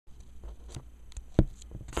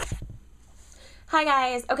Hi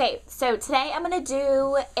guys. Okay, so today I'm going to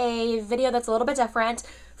do a video that's a little bit different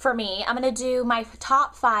for me. I'm going to do my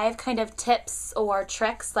top 5 kind of tips or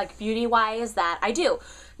tricks, like beauty-wise, that I do.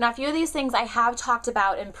 Now, a few of these things I have talked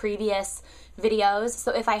about in previous videos,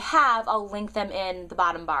 so if I have, I'll link them in the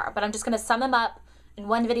bottom bar. But I'm just going to sum them up in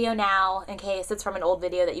one video now in case it's from an old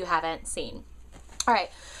video that you haven't seen. All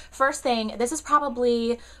right, first thing, this is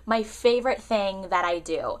probably my favorite thing that I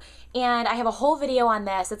do. And I have a whole video on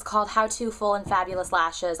this. It's called How to Full and Fabulous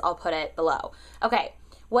Lashes. I'll put it below. Okay,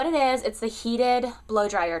 what it is, it's the heated blow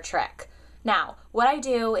dryer trick. Now, what I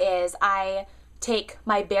do is I take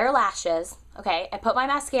my bare lashes, okay, I put my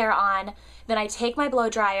mascara on, then I take my blow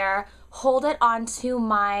dryer, hold it onto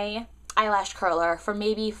my eyelash curler for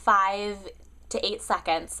maybe 5 to 8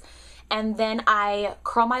 seconds, and then I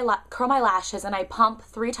curl my lashes and I pump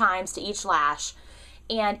 3 times to each lash,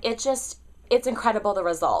 and it's incredible, the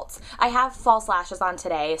results. I have false lashes on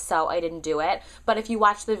today, so I didn't do it, but if you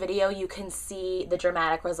watch the video, you can see the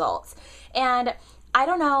dramatic results. And I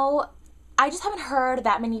don't know, I just haven't heard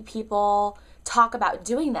that many people talk about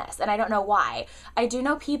doing this, and I don't know why. I do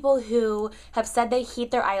know people who have said they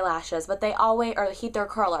heat their eyelashes, but they always, or heat their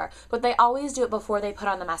curler, but they always do it before they put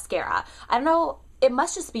on the mascara. I don't know, it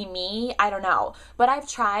must just be me, I don't know. But I've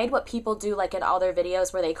tried what people do like in all their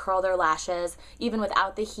videos where they curl their lashes even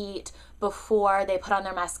without the heat before they put on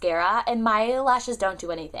their mascara, and my lashes don't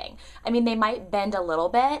do anything. I mean, they might bend a little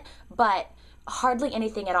bit, but hardly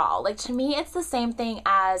anything at all. Like, to me, it's the same thing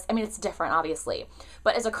as, I mean, it's different obviously,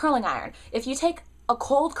 but as a curling iron. If you take a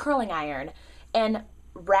cold curling iron and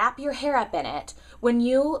wrap your hair up in it, when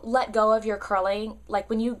you let go of your curling, like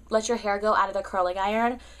when you let your hair go out of the curling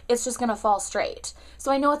iron, it's just gonna fall straight.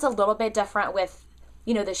 So I know it's a little bit different with,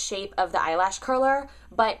 you know, the shape of the eyelash curler,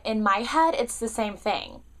 but in my head, it's the same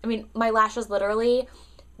thing. I mean, my lashes literally,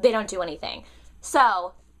 they don't do anything.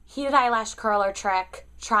 So, heated eyelash curler trick,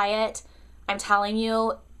 try it. I'm telling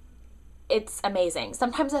you, it's amazing.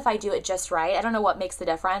 Sometimes if I do it just right, I don't know what makes the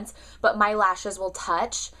difference, but my lashes will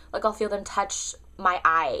touch, like I'll feel them touch my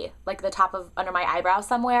eye, like the top of under my eyebrow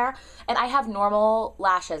somewhere, and I have normal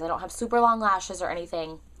lashes. I don't have super long lashes or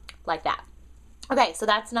anything like that. Okay, so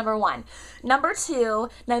that's number 1. Number 2,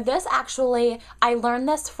 now this actually, I learned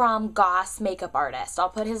this from Goss Makeup Artist. I'll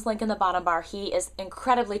put his link in the bottom bar. He is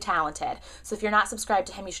incredibly talented. So if you're not subscribed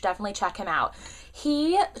to him, you should definitely check him out.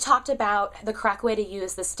 He talked about the correct way to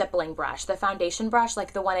use the stippling brush, the foundation brush,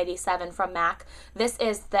 like the 187 from MAC. This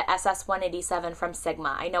is the SS 187 from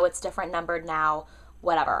Sigma. I know it's different numbered now,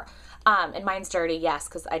 whatever. And mine's dirty, yes,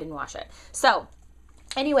 because I didn't wash it. So,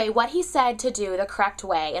 anyway, what he said to do the correct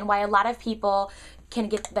way, and why a lot of people can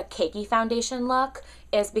get the cakey foundation look,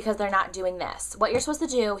 is because they're not doing this. What you're supposed to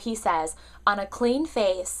do, he says, on a clean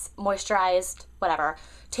face, moisturized, whatever,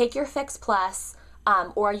 take your Fix Plus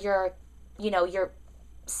or your, you know, your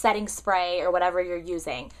setting spray or whatever you're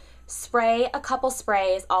using. Spray a couple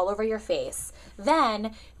sprays all over your face.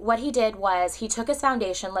 Then what he did was he took his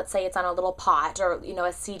foundation, let's say it's on a little pot or, you know,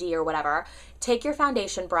 a CD or whatever. Take your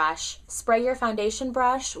foundation brush, spray your foundation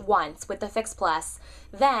brush once with the Fix Plus,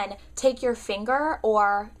 then take your finger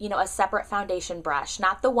or, you know, a separate foundation brush,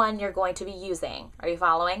 not the one you're going to be using. Are you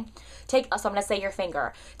following? So I'm going to say your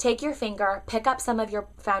finger. Take your finger, pick up some of your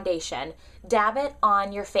foundation, dab it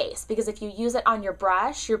on your face, because if you use it on your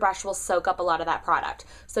brush will soak up a lot of that product.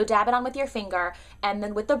 So dab it on with your finger, and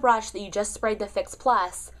then with the brush that you just sprayed the Fix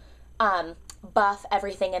Plus, buff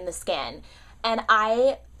everything in the skin. And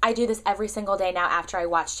I do this every single day now after I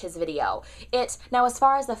watched his video. Now as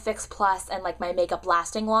far as the Fix Plus and like my makeup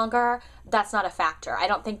lasting longer, that's not a factor. I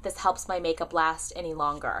don't think this helps my makeup last any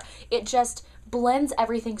longer. It just blends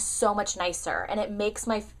everything so much nicer, and it makes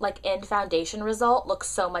my like end foundation result look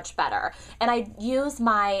so much better. And I use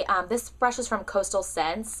my, this brush is from Coastal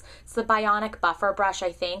Scents. It's the Bionic Buffer brush,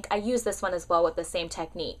 I think. I use this one as well with the same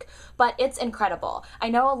technique, but it's incredible. I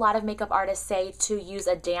know a lot of makeup artists say to use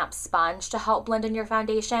a damp sponge to help blend in your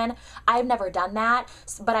foundation. I've never done that,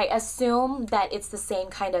 but I assume that it's the same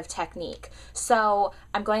kind of technique. So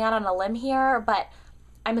I'm going out on a limb here, but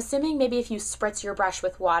I'm assuming maybe if you spritz your brush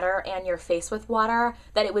with water and your face with water,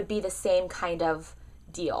 that it would be the same kind of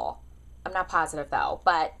deal. I'm not positive though,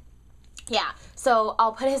 but yeah. So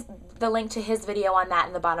I'll put the link to his video on that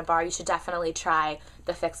in the bottom bar. You should definitely try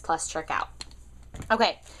the Fix Plus trick out.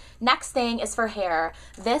 Okay, next thing is for hair.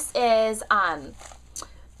 This is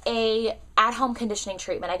a at-home conditioning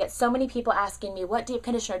treatment. I get so many people asking me, what deep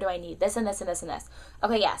conditioner do I need? This and this and this and this.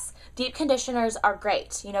 Okay, yes, deep conditioners are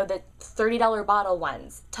great. You know, the $30 bottle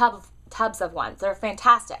ones, tubs of ones, they're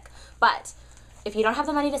fantastic. But if you don't have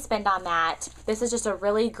the money to spend on that, this is just a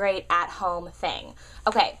really great at-home thing.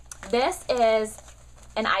 Okay, this is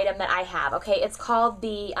an item that I have, okay? It's called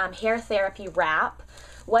the Hair Therapy Wrap.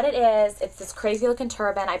 What it is, it's this crazy looking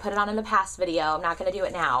turban. I put it on in the past video. I'm not going to do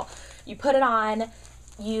it now. You put it on,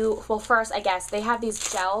 well, first, I guess, they have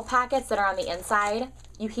these gel packets that are on the inside.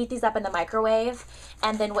 You heat these up in the microwave,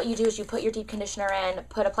 and then what you do is you put your deep conditioner in,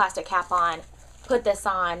 put a plastic cap on, put this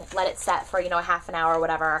on, let it set for, you know, a half an hour or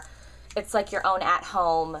whatever. It's like your own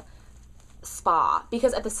at-home spa.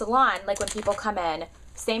 Because at the salon, like when people come in,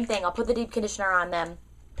 same thing. I'll put the deep conditioner on them,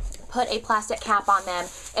 put a plastic cap on them,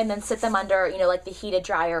 and then sit them under, you know, like the heated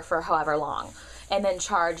dryer for however long, and then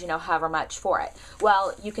charge, you know, however much for it.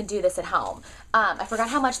 Well, you can do this at home. I forgot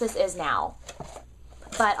how much this is now,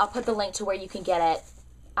 but I'll put the link to where you can get it,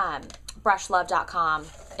 brushlove.com,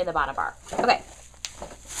 in the bottom bar. Okay.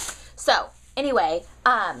 So, anyway,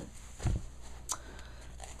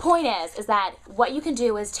 point is that what you can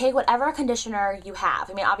do is take whatever conditioner you have.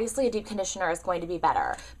 I mean, obviously a deep conditioner is going to be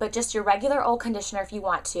better, but just your regular old conditioner if you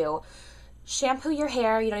want to. Shampoo your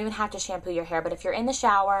hair. You don't even have to shampoo your hair, but if you're in the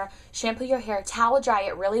shower, shampoo your hair, towel dry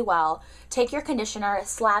it really well. Take your conditioner,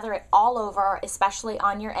 slather it all over, especially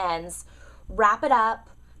on your ends. Wrap it up,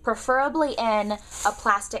 preferably in a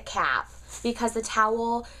plastic cap, because the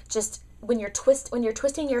towel just, when you're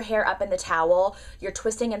twisting your hair up in the towel, you're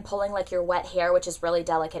twisting and pulling like your wet hair, which is really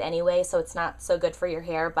delicate anyway, so it's not so good for your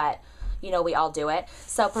hair, but you know, we all do it.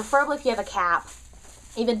 So preferably if you have a cap,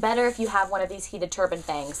 even better if you have one of these heated turban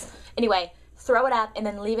things. Anyway, throw it up and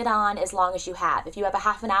then leave it on as long as you have. If you have a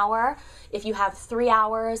half an hour, if you have 3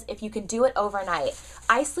 hours, if you can do it overnight.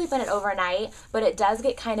 I sleep in it overnight, but it does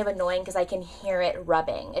get kind of annoying because I can hear it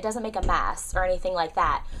rubbing. It doesn't make a mess or anything like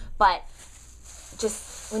that, but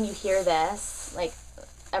just when you hear this, like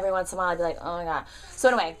every once in a while I'd be like, oh my God. So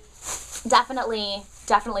anyway, definitely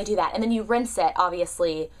do that. And then you rinse it,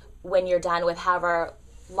 obviously, when you're done with however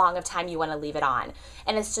long of time you want to leave it on.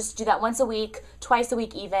 And it's just do that once a week, twice a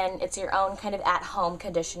week even. It's your own kind of at-home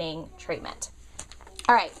conditioning treatment.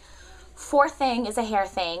 All right, fourth thing is a hair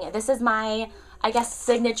thing. This is my, I guess,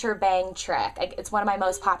 signature bang trick. It's one of my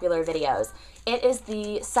most popular videos. It is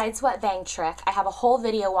the side sweat bang trick. I have a whole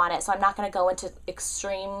video on it, so I'm not going to go into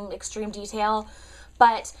extreme detail.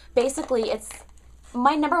 But basically, it's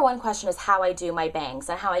my number one question is how I do my bangs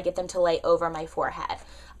and how I get them to lay over my forehead.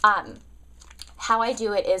 How I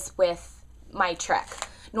do it is with my trick.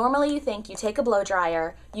 Normally you think you take a blow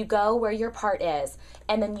dryer, you go where your part is,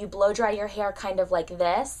 and then you blow dry your hair kind of like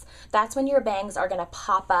this. That's when your bangs are gonna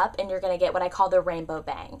pop up and you're gonna get what I call the rainbow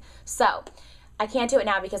bang. So I can't do it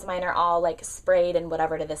now because mine are all like sprayed and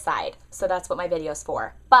whatever to the side. So that's what my video's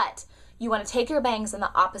for. But you wanna take your bangs in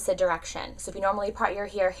the opposite direction. So if you normally part your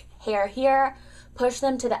hair here, push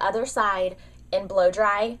them to the other side and blow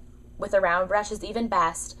dry. With a round brush is even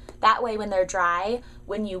best. That way when they're dry,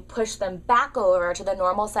 when you push them back over to the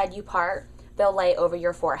normal side you part, they'll lay over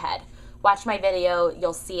your forehead. Watch my video,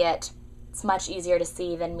 you'll see it. It's much easier to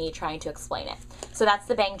see than me trying to explain it. So that's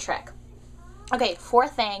the bang trick. Okay,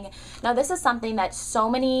 fourth thing. Now this is something that so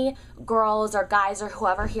many girls or guys or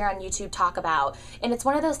whoever here on YouTube talk about. And it's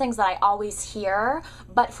one of those things that I always hear,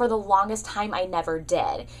 but for the longest time I never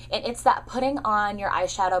did. And it's that putting on your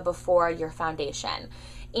eyeshadow before your foundation.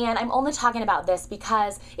 And I'm only talking about this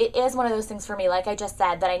because it is one of those things for me, like I just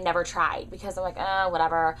said, that I never tried because I'm like,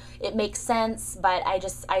 whatever. It makes sense, but I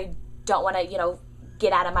don't want to, you know,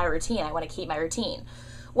 get out of my routine. I want to keep my routine.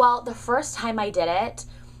 Well, the first time I did it,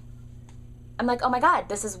 I'm like, oh my God,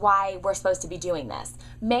 this is why we're supposed to be doing this.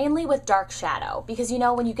 Mainly with dark shadow, because you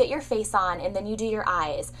know, when you get your face on and then you do your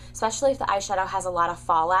eyes, especially if the eyeshadow has a lot of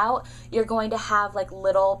fallout, you're going to have like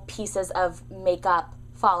little pieces of makeup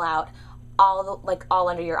fallout all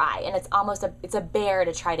under your eye, and it's a bear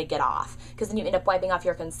to try to get off, because then you end up wiping off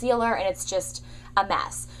your concealer and it's just a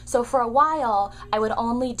mess. So for a while I would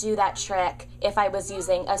only do that trick if I was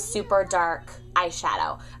using a super dark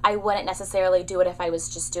eyeshadow. I wouldn't necessarily do it if I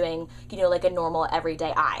was just doing, you know, like a normal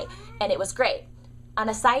everyday eye, and it was great. On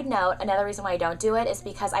a side note, another reason why I don't do it is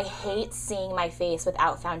because I hate seeing my face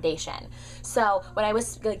without foundation. So when I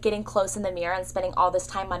was getting close in the mirror and spending all this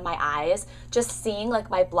time on my eyes, just seeing like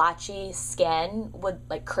my blotchy skin would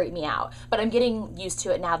like creep me out. But I'm getting used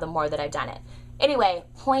to it now the more that I've done it. Anyway,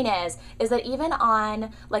 point is that even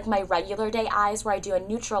on like my regular day eyes where I do a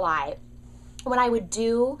neutral eye, when I would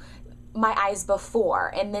do my eyes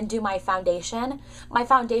before and then do my foundation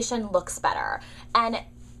looks better. And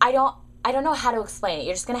I don't know how to explain it.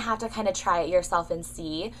 You're just gonna have to kind of try it yourself and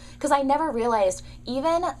see, because I never realized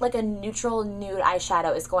even like a neutral nude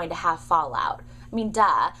eyeshadow is going to have fallout. I mean,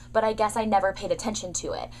 duh, but I guess I never paid attention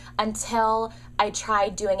to it until I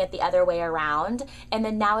tried doing it the other way around. And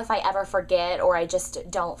then now if I ever forget or I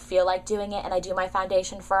just don't feel like doing it and I do my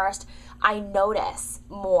foundation first, I notice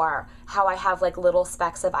more how I have like little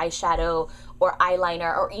specks of eyeshadow or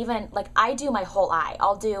eyeliner, or even like I do my whole eye.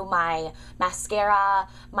 I'll do my mascara,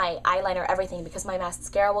 my eyeliner, everything, because my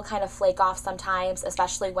mascara will kind of flake off sometimes,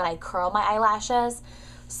 especially when I curl my eyelashes.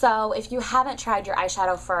 So if you haven't tried your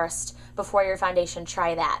eyeshadow first before your foundation,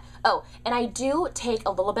 try that. Oh, and I do take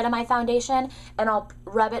a little bit of my foundation and I'll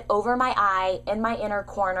rub it over my eye, in my inner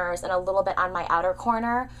corners, and a little bit on my outer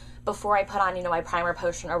corner before I put on, you know, my primer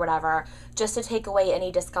potion or whatever, just to take away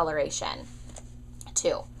any discoloration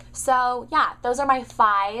too. So yeah, those are my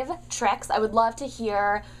 5 tricks. I would love to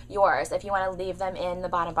hear yours if you want to leave them in the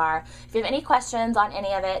bottom bar. If you have any questions on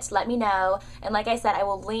any of it, let me know. And like I said, I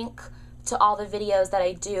will link to all the videos that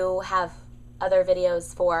I do have other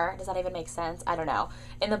videos for. Does that even make sense? I don't know.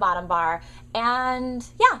 In the bottom bar. And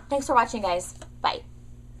yeah, thanks for watching, guys. Bye.